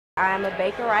I'm a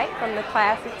Bakerite from the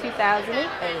class of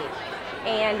 2008.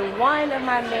 And one of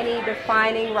my many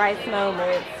defining Rice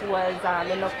moments was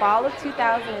in the fall of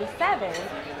 2007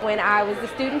 when I was the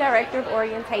student director of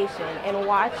orientation, and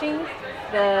watching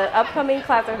the upcoming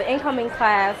class or the incoming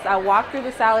class walk through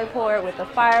the Sally Port with the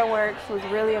fireworks was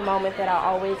really a moment that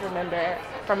I'll always remember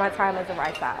from my time as a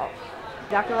Rice Owl.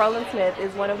 Dr. Roland Smith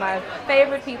is one of my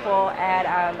favorite people at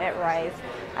Rice.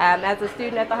 As a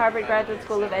student at the Harvard Graduate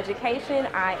School of Education,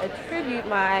 I attribute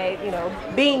my,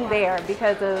 being there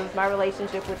because of my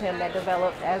relationship with him that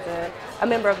developed as a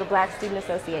member of the Black Student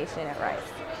Association at Rice.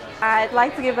 I'd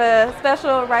like to give a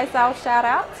special Rice Owl shout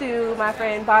out to my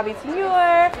friend Bobby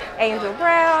Tenure, Angel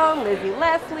Brown, Lizzie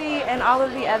Leslie, and all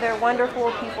of the other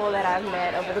wonderful people that I've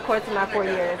met over the course of my 4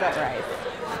 years at Rice.